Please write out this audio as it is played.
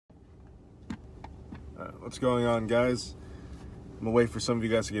What's going on, guys? I'm gonna wait for some of you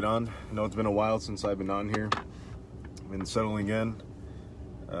guys to get on. I know it's been a while since I've been on here. I've been settling in.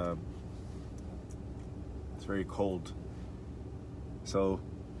 It's very cold. So,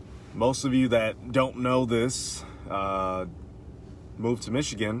 most of you that don't know this moved to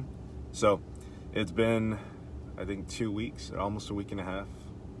Michigan. So, it's been, I think, 2 weeks, almost a week and a half.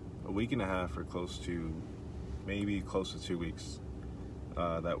 A week and a half, or maybe close to 2 weeks.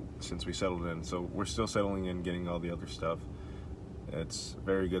 That since we settled in. So we're still settling in, getting all the other stuff. It's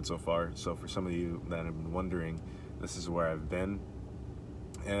very good so far. So for some of you that have been wondering, this is where I've been.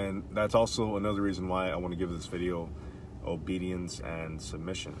 And that's also another reason why I want to give this video obedience and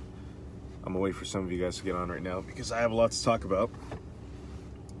submission. I'm gonna wait for some of you guys to get on right now because I have a lot to talk about.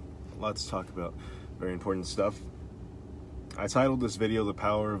 Very important stuff. I titled this video The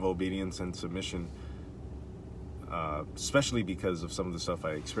Power of Obedience and Submission, especially because of some of the stuff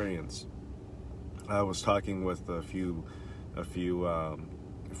I experienced. I was talking with a few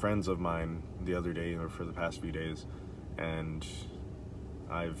friends of mine the other day, or for the past few days, and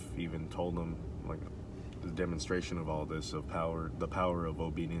I've even told them like the demonstration of all this, of the power of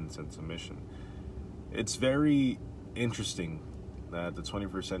obedience and submission. It's very interesting that the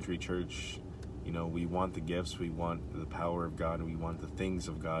 21st century church, you know, we want the gifts, we want the power of God, we want the things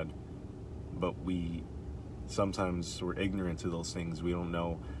of God, but sometimes we're ignorant to those things. We don't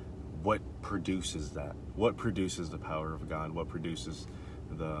know what produces that. What produces the power of God? What produces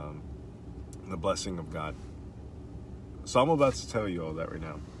the blessing of God? So I'm about to tell you all that right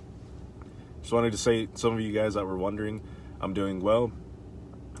now. Just wanted to say, some of you guys that were wondering, I'm doing well.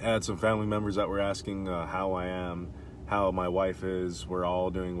 I had some family members that were asking how I am, how my wife is. We're all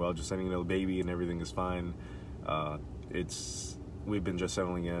doing well, just sending a baby and everything is fine. We've been just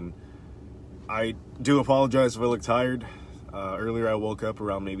settling in. I do apologize if I look tired. Earlier I woke up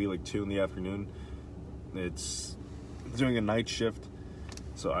around maybe like 2 in the afternoon. It's doing a night shift,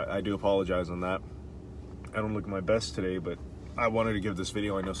 so I do apologize on that. I don't look my best today, but I wanted to give this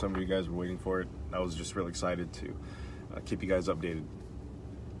video. I know some of you guys were waiting for it. I was just really excited to keep you guys updated.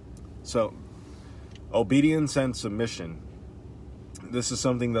 So, obedience and submission. This is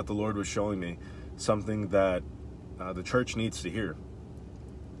something that the Lord was showing me, something that the church needs to hear.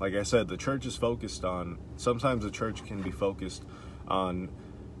 Like I said, the church is focused on, sometimes the church can be focused on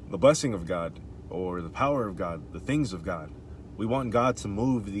the blessing of God or the power of God, the things of God. We want God to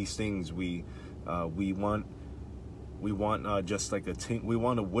move these things. We want just like we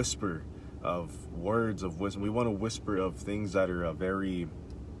want a whisper of words of wisdom. We want a whisper of things that are very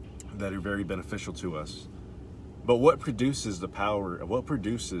beneficial to us. But what produces the power? What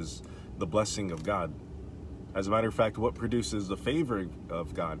produces the blessing of God? As a matter of fact, what produces the favor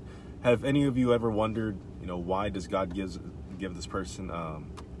of God? Have any of you ever wondered, why does God give this person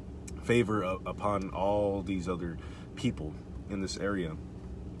favor upon all these other people in this area?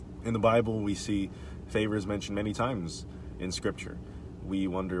 In the Bible, we see favor is mentioned many times in Scripture. We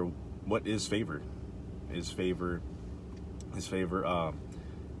wonder, what is favor? Is favor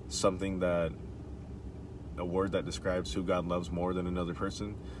something that, a word that describes who God loves more than another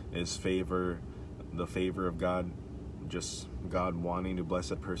person? Is favor the favor of God just God wanting to bless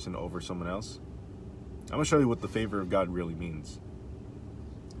that person over someone else? I'm going to show you what the favor of God really means.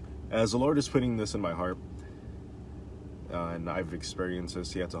 As the Lord is putting this in my heart, and I've experienced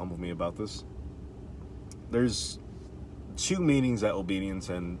this, He had to humble me about this. There's 2 meanings that obedience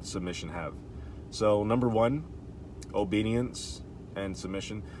and submission have. So, number 1, obedience and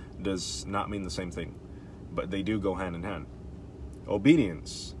submission does not mean the same thing, but they do go hand in hand.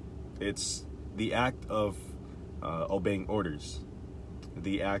 Obedience, it's the act of obeying orders,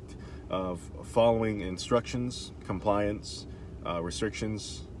 the act of following instructions, compliance,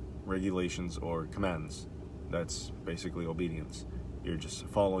 restrictions, regulations, or commands. That's basically obedience. You're just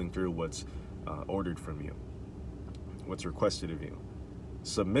following through what's ordered from you, what's requested of you.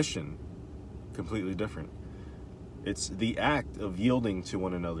 Submission, completely different. It's the act of yielding to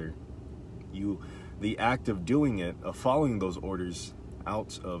one another. The act of doing it, of following those orders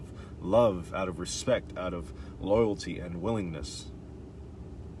out of love, out of respect, out of loyalty and willingness.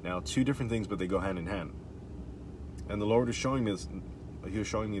 Now, 2 different things, but they go hand in hand. And the Lord is showing me this. He was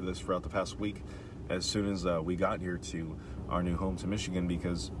showing me this throughout the past week, as soon as we got here to our new home to Michigan,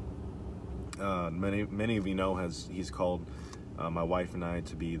 because many of you know He's called my wife and I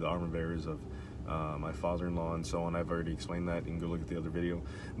to be the armor bearers of my father-in-law and so on. I've already explained that. You can go look at the other video.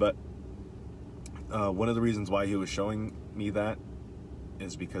 But one of the reasons why He was showing me that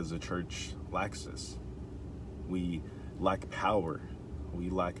is because the church lacks this. We lack power.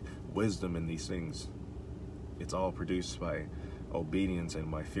 We lack wisdom in these things. It's all produced by obedience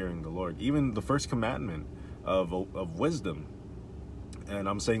and by fearing the Lord. Even the first commandment of wisdom, and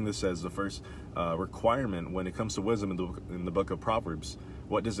I'm saying this as the first requirement when it comes to wisdom in the book of Proverbs.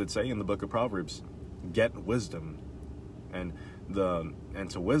 What does it say in the book of Proverbs? Get wisdom. And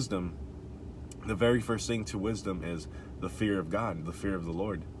to wisdom, the very first thing to wisdom is the fear of God, the fear of the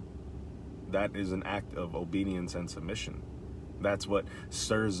Lord. That is an act of obedience and submission. That's what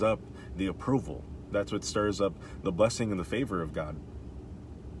stirs up the approval. That's what stirs up the blessing and the favor of God.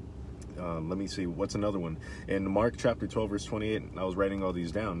 Let me see, what's another one? In Mark chapter 12, verse 28, I was writing all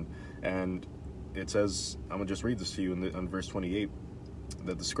these down, and it says, I'm going to just read this to you in verse 28,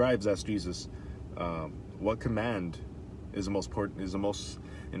 that the scribes asked Jesus, what command is the most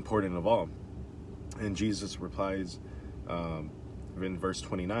important of all? And Jesus replies in verse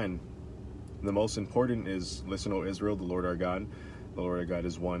 29, the most important is, listen, O Israel, the Lord our God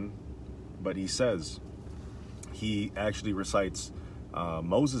is one. But he actually recites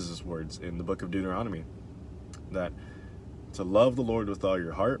Moses' words in the book of Deuteronomy, that to love the Lord with all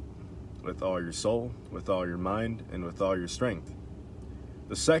your heart, with all your soul, with all your mind, and with all your strength.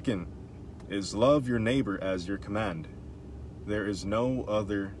 The second is love your neighbor as your command. There is no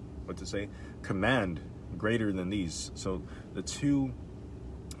other, command greater than these. So the two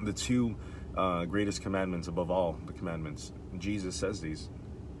greatest commandments above all the commandments, Jesus says these.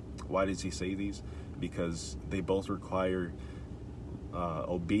 Why does he say these? Because they both require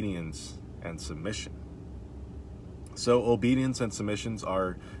obedience and submission. So obedience and submissions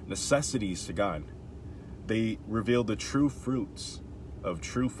are necessities to God. They reveal the true fruits of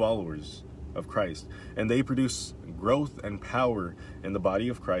true followers of Christ, and they produce growth and power in the body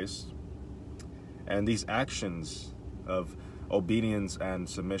of Christ. And these actions of obedience and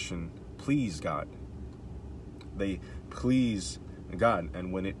submission please God. They please God,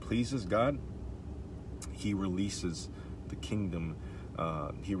 and when it pleases God, he releases the kingdom.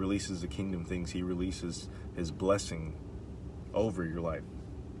 He releases the kingdom things. He releases his blessing over your life.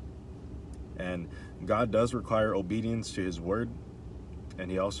 And God does require obedience to his word,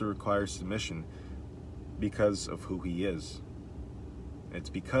 and he also requires submission because of who he is. It's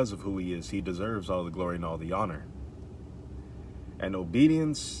because of who he is. He deserves all the glory and all the honor. And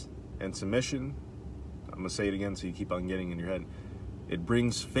obedience and submission, I'm going to say it again so you keep on getting in your head, it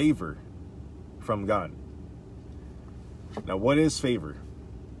brings favor from God. Now, what is favor?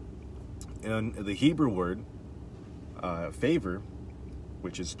 In the Hebrew word, favor,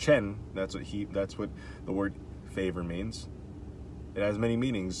 which is chen, that's what the word favor means. It has many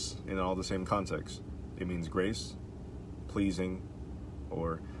meanings in all the same contexts. It means grace, pleasing,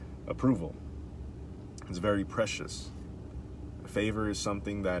 or approval. It's very precious. Favor is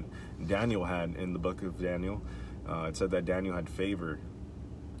something that Daniel had in the book of Daniel. It said that Daniel had favor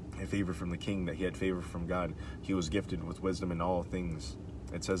from the king, that he had favor from God. He was gifted with wisdom in all things.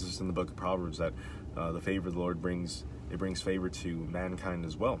 It says this in the book of Proverbs, that the favor of the Lord brings favor to mankind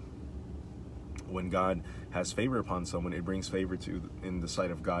as well. When God has favor upon someone, it brings favor in the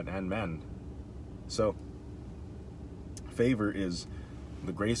sight of God and man. So favor is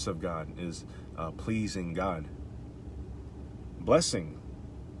the grace of God, is pleasing God. Blessing,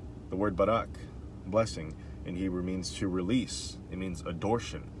 the word barak, blessing, in Hebrew means to release. It means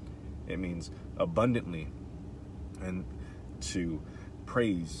adortion. It means abundantly, and to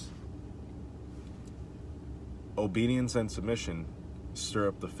praise. Obedience and submission stir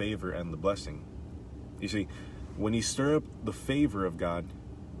up the favor and the blessing. You see, when you stir up the favor of God,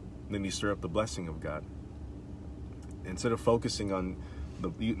 then you stir up the blessing of God. Instead of focusing on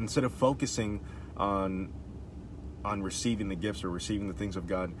receiving the gifts or receiving the things of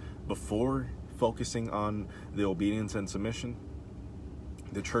God before focusing on the obedience and submission,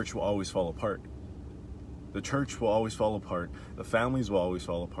 the church will always fall apart. The church will always fall apart. The families will always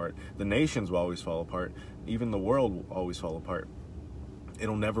fall apart. The nations will always fall apart. Even the world will always fall apart.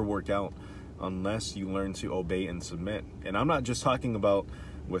 It'll never work out unless you learn to obey and submit. And I'm not just talking about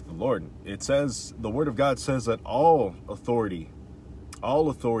with the Lord. It says, the Word of God says that all authority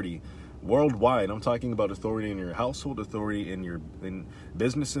worldwide, I'm talking about authority in your household, authority in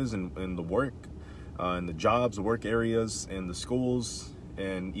businesses and in the work, in the jobs, the work areas, in the schools,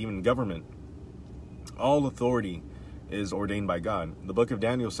 and even government. All authority is ordained by God. The book of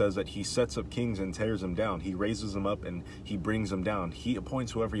Daniel says that he sets up kings and tears them down. He raises them up and he brings them down. He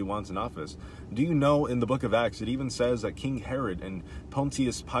appoints whoever he wants in office. Do you know in the book of Acts, it even says that King Herod and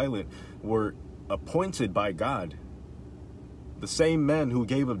Pontius Pilate were appointed by God. The same men who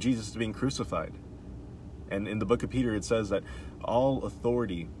gave up Jesus to being crucified. And in the book of Peter, it says that all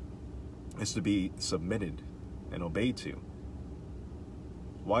authority is to be submitted and obeyed to.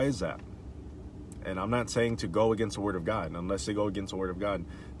 Why is that? And I'm not saying to go against the word of God. Unless they go against the word of God,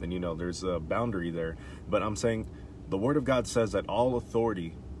 then, there's a boundary there. But I'm saying the word of God says that all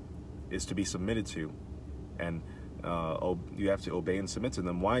authority is to be submitted to. And you have to obey and submit to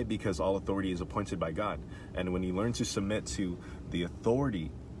them. Why? Because all authority is appointed by God. And when you learn to submit to the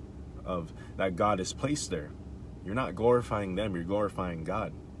authority of that God has placed there, you're not glorifying them, you're glorifying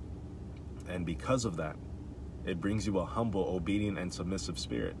God. And because of that, it brings you a humble, obedient, and submissive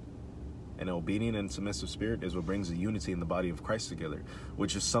spirit. An obedient and submissive spirit is what brings the unity in the body of Christ together,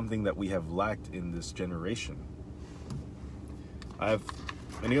 which is something that we have lacked in this generation. I have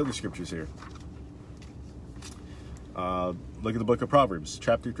many other scriptures here. Look at the book of Proverbs,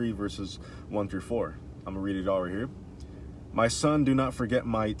 chapter 3, verses 1 through 4. I'm going to read it all right here. My son, do not forget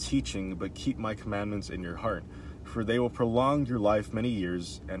my teaching, but keep my commandments in your heart, for they will prolong your life many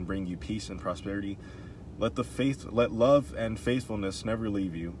years and bring you peace and prosperity. Let love and faithfulness never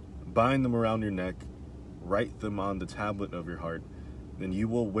leave you. Bind them around your neck, write them on the tablet of your heart. Then you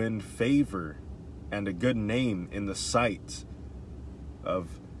will win favor and a good name in the sight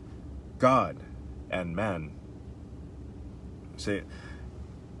of God and man.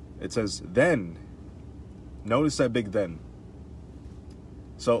 It says, then. Notice that big then.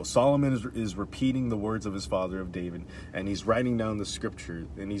 So Solomon is repeating the words of his father, of David, and he's writing down the scripture,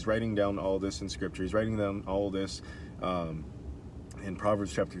 and he's writing down all this in scripture. He's writing down all this in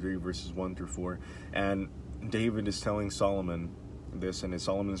Proverbs chapter 3, verses 1 through 4. And David is telling Solomon this, and as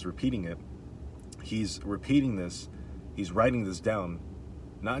Solomon is repeating it, he's repeating this, he's writing this down,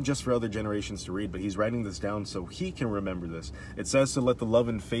 not just for other generations to read, but he's writing this down so he can remember this. It says to let the love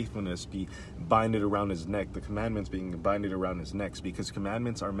and faithfulness be binded around his neck, the commandments being binded around his neck, because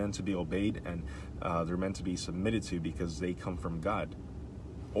commandments are meant to be obeyed, and they're meant to be submitted to because they come from God.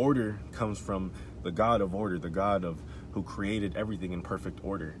 Order comes from the God of order, the God of who created everything in perfect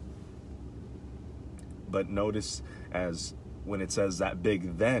order. But notice as when it says that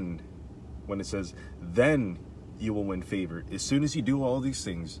big then, when it says then you will win favor. As soon as you do all these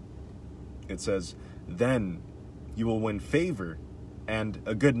things, it says, then you will win favor and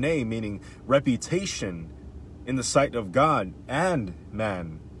a good name, meaning reputation in the sight of God and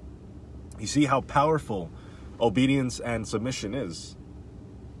man. You see how powerful obedience and submission is.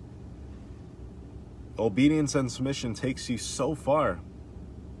 Obedience and submission takes you so far.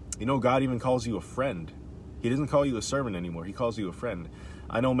 God even calls you a friend. He doesn't call you a servant anymore. He calls you a friend.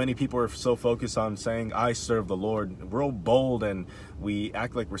 I know many people are so focused on saying, I serve the Lord. We're all bold and we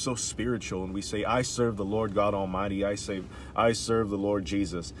act like we're so spiritual and we say, I serve the Lord God Almighty. I serve the Lord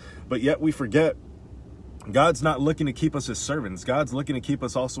Jesus. But yet we forget God's not looking to keep us as servants. God's looking to keep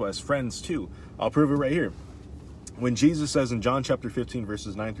us also as friends too. I'll prove it right here. When Jesus says in John chapter 15,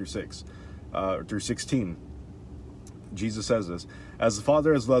 verses 9 through 16, Jesus says this, as the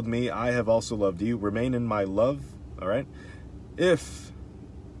Father has loved me, I have also loved you. Remain in my love. All right.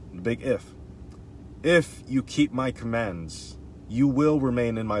 Big if you keep my commands, you will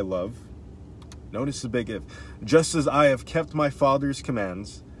remain in my love. Notice the big if. Just as I have kept my Father's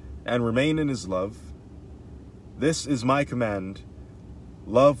commands and remain in his love, this is my command,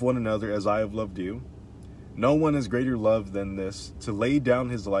 love one another as I have loved you. No one has greater love than this, to lay down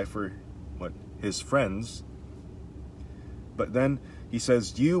his life for his friends. But then he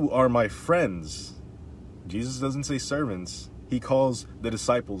says, you are my friends. Jesus doesn't say servants. He calls the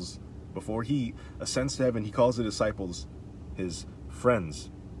disciples, before he ascends to heaven, he calls the disciples his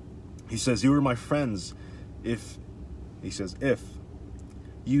friends. He says, you are my friends if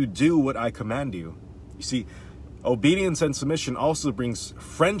you do what I command you. You see, obedience and submission also brings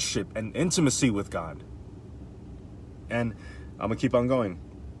friendship and intimacy with God. And I'm going to keep on going.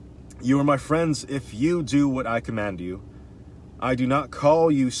 You are my friends if you do what I command you. I do not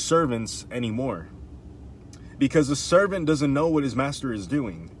call you servants anymore, because the servant doesn't know what his master is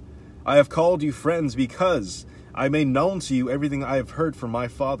doing. I have called you friends because I made known to you everything I have heard from my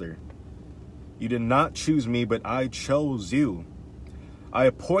Father. You did not choose me, but I chose you. I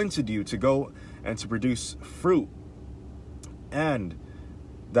appointed you to go and to produce fruit, and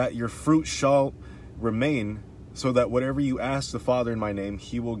that your fruit shall remain, so that whatever you ask the Father in my name,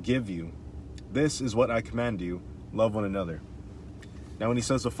 he will give you. This is what I command you, love one another. Now, when he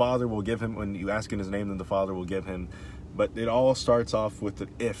says the Father will give him, when you ask in his name, then the Father will give him. But it all starts off with the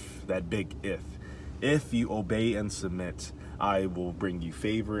if, that big if. If you obey and submit, I will bring you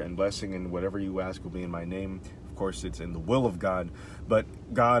favor and blessing, and whatever you ask will be in my name. Of course, it's in the will of God. But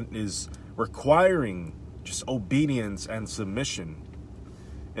God is requiring just obedience and submission.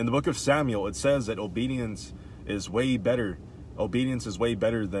 In the book of Samuel, it says that obedience is way better. Obedience is way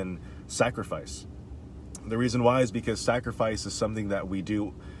better than sacrifice. The reason why is because sacrifice is something that we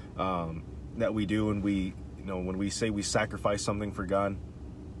do that we do when we say we sacrifice something for God,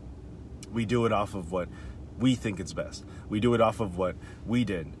 we do it off of what we think is best. We do it off of what we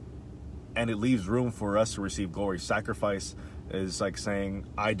did. And it leaves room for us to receive glory. Sacrifice is like saying,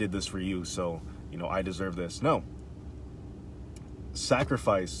 I did this for you, so, I deserve this. No.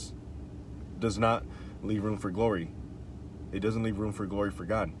 Sacrifice does not leave room for glory. It doesn't leave room for glory for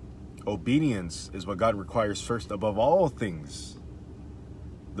God. Obedience is what God requires first above all things.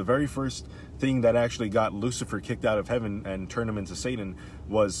 The very first thing that actually got Lucifer kicked out of heaven and turned him into Satan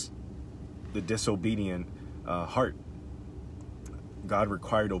was the disobedient heart. God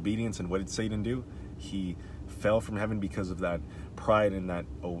required obedience, and what did Satan do? He fell from heaven because of that pride and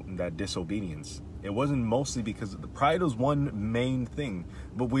that disobedience. It wasn't mostly because the pride was one main thing,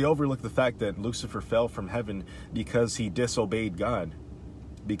 but we overlook the fact that Lucifer fell from heaven because he disobeyed God,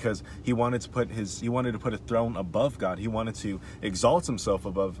 because he wanted to put a throne above God. He wanted to exalt himself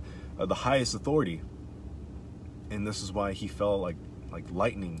above the highest authority, and this is why he fell like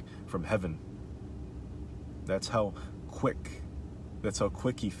lightning from heaven. That's how quick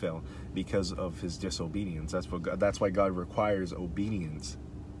he fell, because of his disobedience. That's why God requires obedience.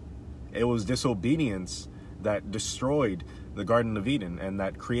 It was disobedience that destroyed the Garden of Eden and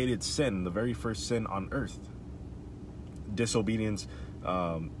that created sin, the very first sin on earth. Disobedience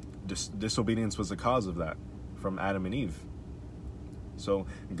was the cause of that, from Adam and Eve. So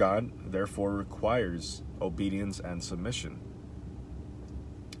God therefore requires obedience and submission.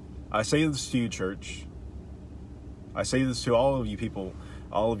 I say this to you, church. I say this to all of you people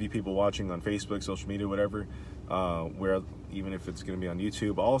watching on Facebook, social media, whatever, where even if it's going to be on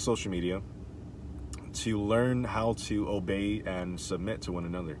YouTube, all social media, to learn how to obey and submit to one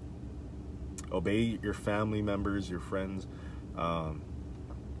another. Obey your family members, your friends,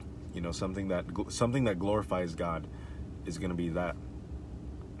 something that glorifies God is going to be that.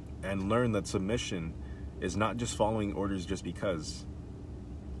 And learn that submission is not just following orders just because.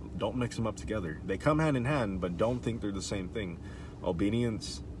 Don't mix them up together. They come hand in hand, but don't think they're the same thing.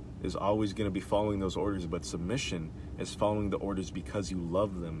 Obedience is always going to be following those orders, but submission is following the orders because you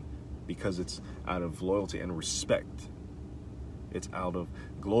love them, because it's out of loyalty and respect. It's out of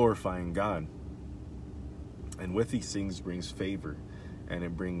glorifying God. And with these things brings favor, and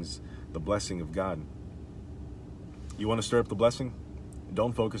it brings the blessing of God. You want to stir up the blessing?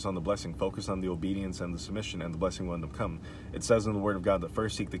 Don't focus on the blessing. Focus on the obedience and the submission, and the blessing will end up come. It says in the Word of God that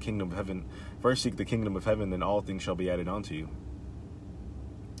first seek the kingdom of heaven, then all things shall be added unto you.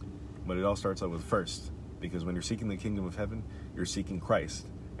 But it all starts out with first, because when you're seeking the kingdom of heaven, you're seeking Christ.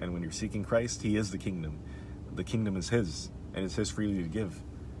 And when you're seeking Christ, He is the kingdom. The kingdom is His, and it's His freely to give.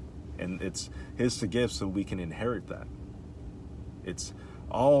 And it's His to give so we can inherit that. It's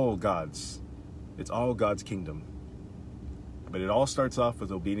all God's. It's all God's kingdom. But it all starts off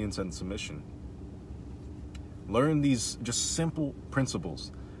with obedience and submission. Learn these just simple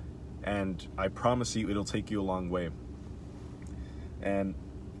principles, and I promise you it'll take you a long way. And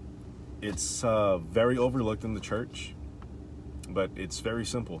it's very overlooked in the church, but it's very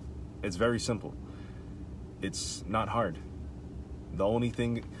simple. It's very simple. It's not hard. The only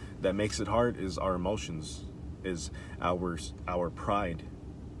thing that makes it hard is our emotions, is our pride,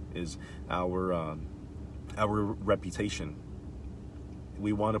 is our reputation.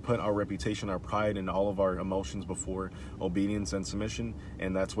 We want to put our reputation, our pride, and all of our emotions before obedience and submission,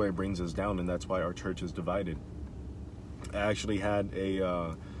 and that's why it brings us down, and that's why our church is divided. I actually had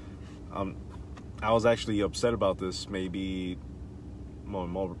I was actually upset about this I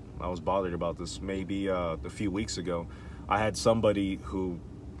was bothered about this maybe a few weeks ago. I had somebody who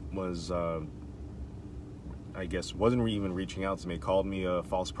was, I guess, wasn't even reaching out to me, called me a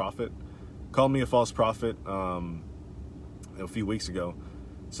false prophet a few weeks ago.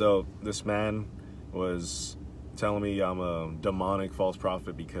 So this man was telling me I'm a demonic false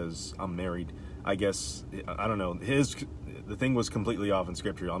prophet because I'm married. I guess, I don't know, the thing was completely off in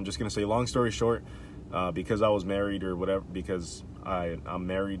scripture. I'm just going to say, long story short, because I was married or whatever, because I'm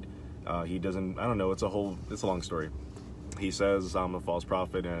married, he doesn't, I don't know, it's a long story. He says I'm a false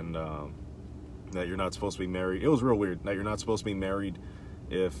prophet, and that you're not supposed to be married. It was real weird, that you're not supposed to be married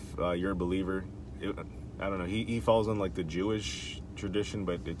if you're a believer. I don't know, he falls in like the Jewish tradition,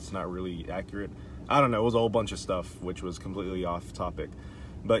 but it's not really accurate. I don't know, it was a whole bunch of stuff which was completely off topic.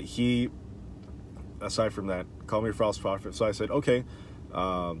 But he, aside from that, called me a false prophet. So I said, okay,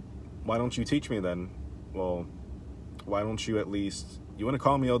 why don't you teach me then? Well, why don't you at least, you want to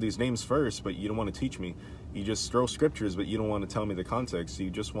call me all these names first, but you don't want to teach me. You just throw scriptures, but you don't want to tell me the context. You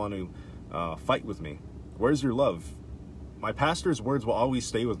just want to fight with me. Where's your love? My pastor's words will always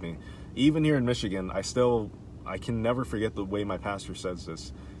stay with me. Even here in Michigan, I can never forget the way my pastor says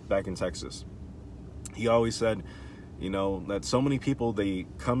this. back in Texas. He always said, you know, that so many people, they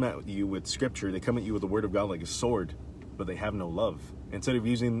come at you with scripture, they come at you with the word of God like a sword, but they have no love. Instead of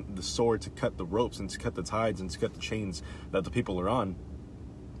using the sword to cut the ropes and to cut the tides and to cut the chains that the people are on,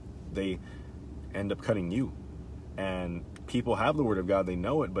 they end up cutting you. And people have the word of God, they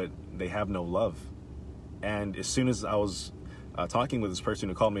know it, but they have no love. And as soon as I was talking with this person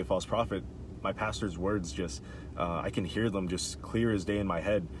who called me a false prophet, my pastor's words just, I can hear them just clear as day in my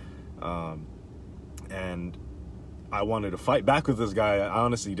head. And I wanted to fight back with this guy. I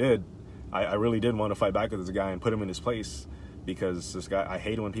honestly did. I really did want to fight back with this guy and put him in his place, because this guy, I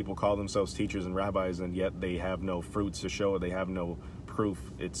hate it when people call themselves teachers and rabbis and yet they have no fruits to show it. They have no proof.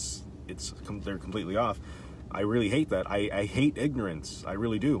 They're completely off. I really hate that. I hate ignorance. I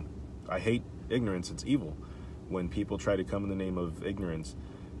really do. I hate ignorance. It's evil when people try to come in the name of ignorance.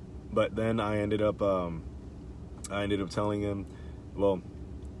 But then I ended up telling him, well,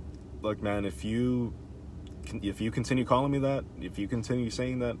 look, man, if you continue calling me that, if you continue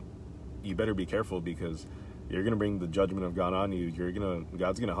saying that, you better be careful, because you're going to bring the judgment of God on you.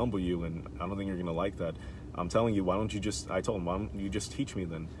 God's going to humble you, and I don't think you're going to like that. I'm telling you, I told him, why don't you just teach me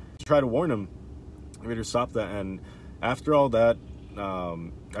then? To try to warn him, I better stop that. And after all that,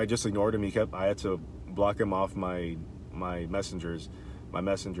 I just ignored him. I had to block him off my messenger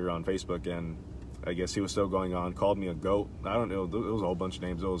on Facebook, and I guess he was still going on, called me a goat. I don't know, it was a whole bunch of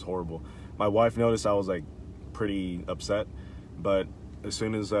names. It was horrible. My wife noticed I was like pretty upset, but as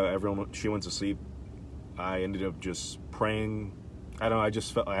soon as she went to sleep, I ended up just praying. I don't know, I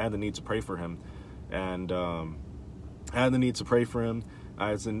just felt I had the need to pray for him, and I had the need to pray for him. I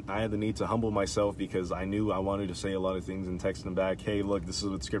had the need to humble myself, because I knew I wanted to say a lot of things and text him back, hey, look, this is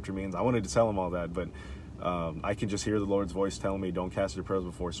what scripture means. I wanted to tell him all that, but I can just hear the Lord's voice telling me, don't cast your pearls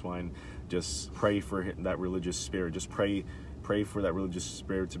before swine. Just pray for that religious spirit. Just pray for that religious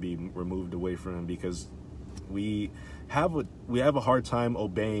spirit to be removed away from him, because we have a hard time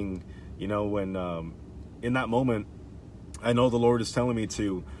obeying. You know, when in that moment, I know the Lord is telling me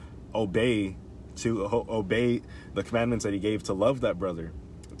to obey the commandments that he gave, to love that brother,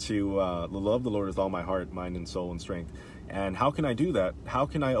 to love the Lord with all my heart, mind, and soul and strength. And how can I do that? How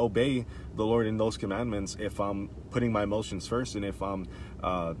can I obey the Lord in those commandments if I'm putting my emotions first, and if I'm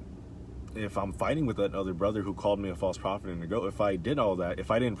fighting with that other brother who called me a false prophet and a goat? If I did all that, if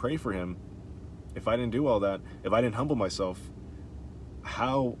I didn't pray for him, if I didn't do all that, if I didn't humble myself,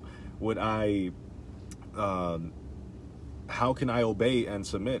 how would how can I obey and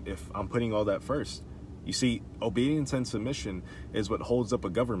submit if I'm putting all that first? You see, obedience and submission is what holds up a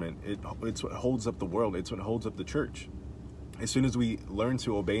government. It's what holds up the world. It's what holds up the church. As soon as we learn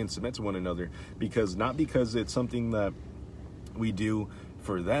to obey and submit to one another, not because it's something that we do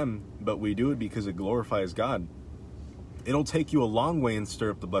for them, but we do it because it glorifies God, it'll take you a long way and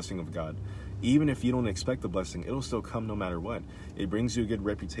stir up the blessing of God. Even if you don't expect the blessing, it'll still come no matter what. It brings you a good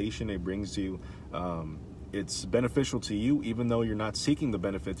reputation. It brings you, it's beneficial to you, even though you're not seeking the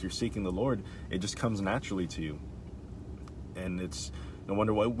benefits, you're seeking the Lord. It just comes naturally to you. And it's no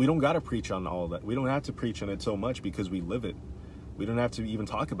wonder why we don't got to preach on all that. We don't have to preach on it so much, because we live it. We don't have to even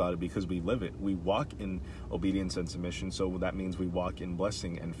talk about it, because we live it. We walk in obedience and submission. So that means we walk in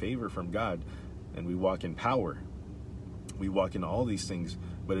blessing and favor from God, and we walk in power. We walk in all these things,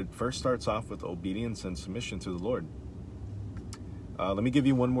 but it first starts off with obedience and submission to the Lord. Let me give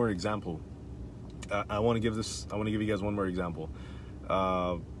you one more example. I want to give you guys one more example.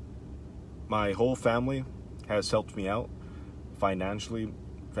 My whole family has helped me out financially.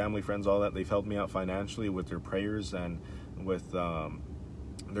 Family, friends, all that. They've helped me out financially with their prayers and with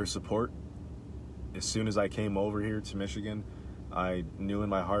their support. As soon as I came over here to Michigan, I knew in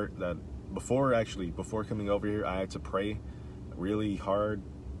my heart that before coming over here, I had to pray really hard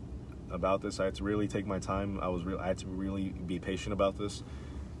about this. I had to really take my time. I had to really be patient about this.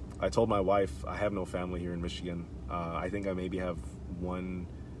 I told my wife I have no family here in Michigan. I think I maybe have one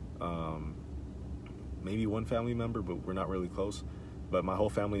family member, but we're not really close. But my whole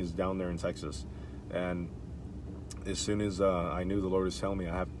family is down there in Texas. And as soon as I knew the Lord was telling me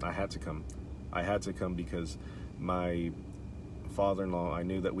I had to come. I had to come because my father-in-law, I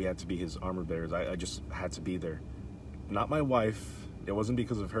knew that we had to be his armor bearers. I just had to be there. Not my wife. It wasn't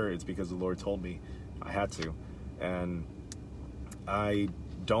because of her. It's because the Lord told me I had to. And I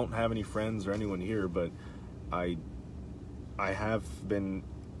don't have any friends or anyone here, but I have been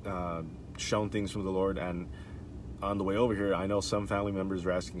shown things from the Lord. And on the way over here, I know some family members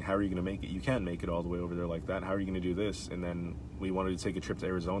are asking, how are you going to make it? You can't make it all the way over there like that. How are you going to do this? And then we wanted to take a trip to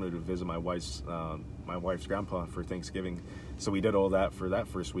Arizona to visit my wife's grandpa for Thanksgiving. So we did all that for that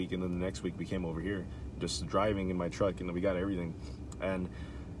first week, and then the next week we came over here, just driving in my truck, and we got everything. And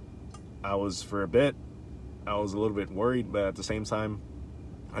for a bit, I was a little bit worried, but at the same time,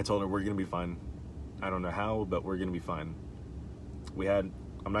 I told her we're going to be fine. I don't know how, but we're going to be fine.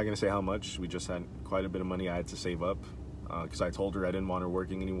 I'm not going to say how much, we just had quite a bit of money I had to save up, because I told her I didn't want her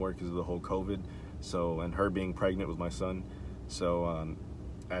working anymore because of the whole COVID, and her being pregnant with my son. So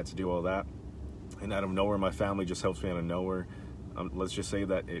I had to do all that. And out of nowhere, my family just helps me out of nowhere. Let's just say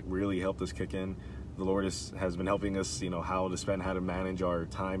that it really helped us kick in. The Lord has been helping us, how to spend, how to manage our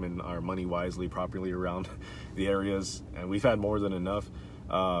time and our money wisely, properly around the areas. And we've had more than enough.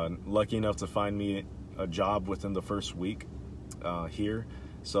 Lucky enough to find me a job within the first week here.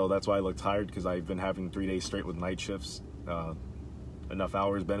 So that's why I look tired, because I've been having 3 days straight with night shifts, enough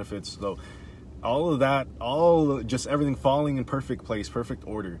hours, benefits. So all of that, just everything falling in perfect place, perfect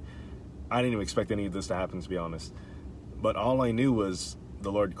order. I didn't even expect any of this to happen, to be honest. But all I knew was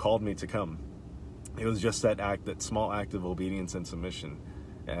the Lord called me to come. It was just that small act of obedience and submission.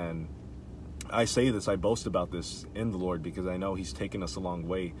 And I say this, I boast about this in the Lord, because I know He's taken us a long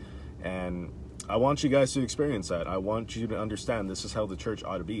way. And I want you guys to experience that. I want you to understand this is how the church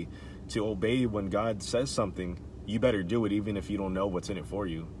ought to be. To obey when God says something, you better do it, even if you don't know what's in it for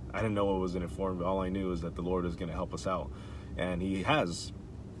you. I didn't know what was in it for me, but all I knew is that the Lord is going to help us out. And He has.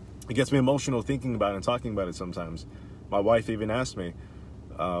 It gets me emotional thinking about it and talking about it sometimes. My wife even asked me,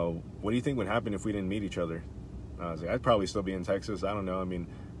 what do you think would happen if we didn't meet each other? I was like, I'd probably still be in Texas. I don't know. I mean,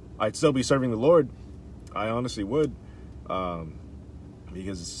 I'd still be serving the Lord. I honestly would.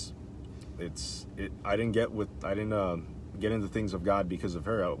 Because I didn't get into things of God because of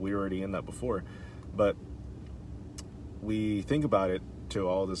her. We were already in that before. But we think about it to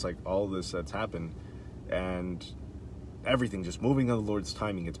all this that's happened, and everything just moving on the Lord's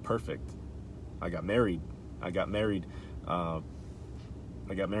timing. It's perfect. I got married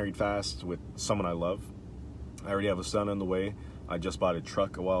fast with someone I love. I already have a son on the way. I just bought a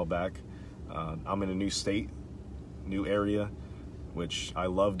truck a while back. I'm in a new state, new area, which I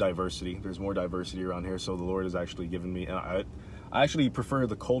love diversity. There's more diversity around here, so the Lord has actually given me, and I actually prefer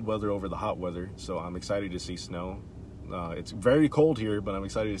the cold weather over the hot weather, so I'm excited to see snow. It's very cold here, but I'm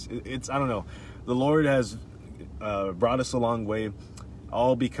excited. I don't know. The Lord has brought us a long way,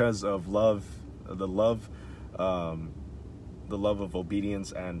 all because of love, the love of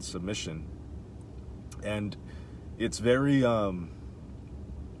obedience and submission. And it's very humbling.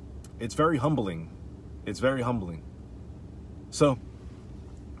 It's very humbling. So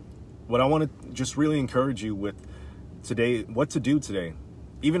what I want to just really encourage you with today, what to do today,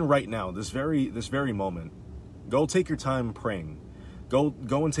 even right now, this very moment, go take your time praying. Go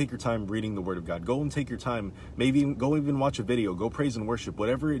and take your time reading the Word of God. Go and take your time, go even watch a video, go praise and worship,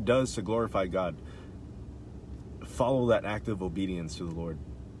 whatever it does to glorify God. Follow that act of obedience to the Lord.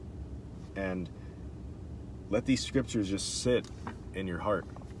 And let these scriptures just sit in your heart.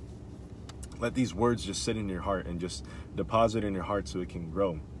 Let these words just sit in your heart and just deposit in your heart so it can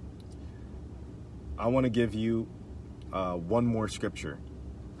grow. I want to give you one more scripture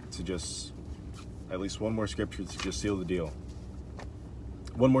to just, at least one more scripture to just seal the deal.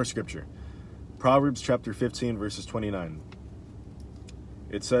 One more scripture. Proverbs chapter 15, verses 29.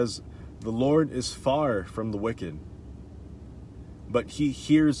 It says, "The Lord is far from the wicked, but He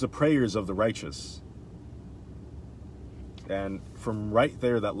hears the prayers of the righteous." And from right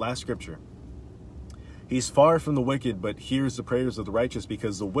there, that last scripture, He's far from the wicked, but hears the prayers of the righteous,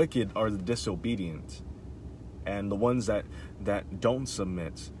 because the wicked are the disobedient and the ones that don't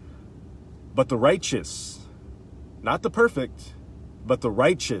submit. But the righteous, not the perfect, but the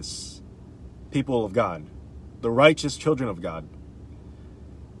righteous people of God, the righteous children of God,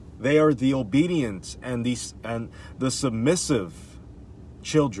 they are the obedient and the submissive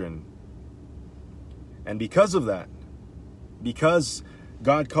children. And because of that, because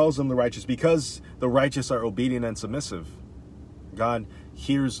God calls them the righteous, because the righteous are obedient and submissive, God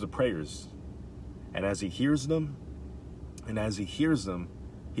hears the prayers. And as He hears them,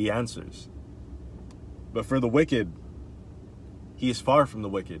 He answers. But for the wicked, He is far from the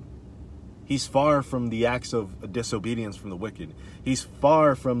wicked. He's far from the acts of disobedience from the wicked. He's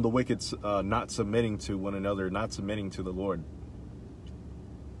far from the wicked not submitting to one another, not submitting to the Lord.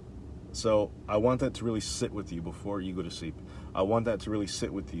 So I want that to really sit with you before you go to sleep. I want that to really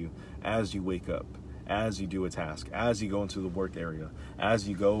sit with you as you wake up, as you do a task, as you go into the work area, as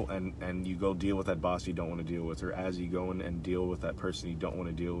you go and you go deal with that boss you don't want to deal with, or as you go and deal with that person you don't want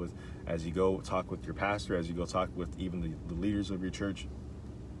to deal with, as you go talk with your pastor, as you go talk with even the leaders of your church.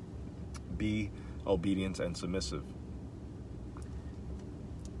 Be obedient and submissive.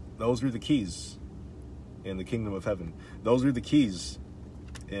 Those are the keys in the kingdom of heaven. Those are the keys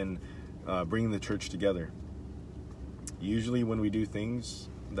in bringing the church together. Usually when we do things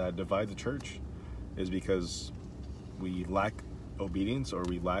that divide the church is because we lack obedience, or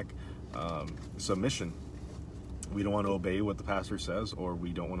we lack submission. We don't want to obey what the pastor says, or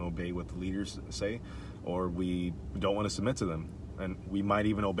we don't want to obey what the leaders say, or we don't want to submit to them. And we might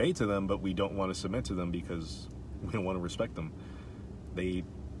even obey to them, but we don't want to submit to them because we don't want to respect them. They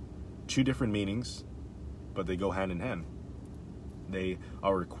two different meanings, but they go hand in hand. They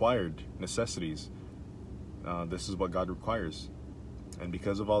are required necessities. This is what God requires. And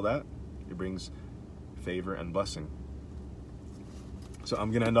because of all that, it brings favor and blessing. So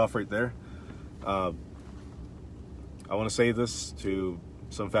I'm going to end off right there. I want to say this to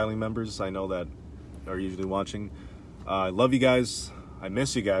some family members I know that are usually watching. I love you guys. I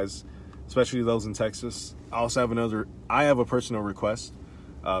miss you guys, especially those in Texas. I also have a personal request.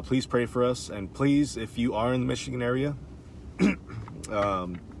 Please pray for us. And please, if you are in the Michigan area,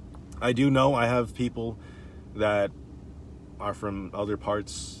 I do know I have people that are from other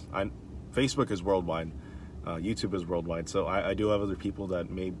parts. Facebook is worldwide. YouTube is worldwide. So I do have other people that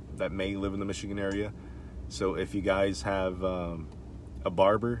may live in the Michigan area. So if you guys have a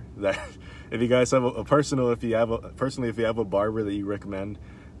barber that, if you guys have if you have a barber that you recommend,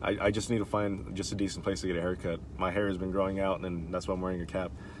 I just need to find just a decent place to get a haircut. My hair has been growing out, and that's why I'm wearing a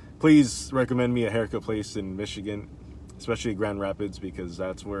cap. Please recommend me a haircut place in Michigan, especially Grand Rapids, because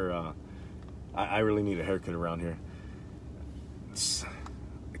that's where I really need a haircut around here.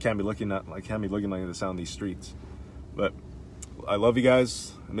 I can't be looking like this on these streets. But I love you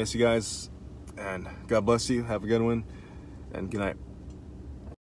guys. I miss you guys. And God bless you. Have a good one. And good night.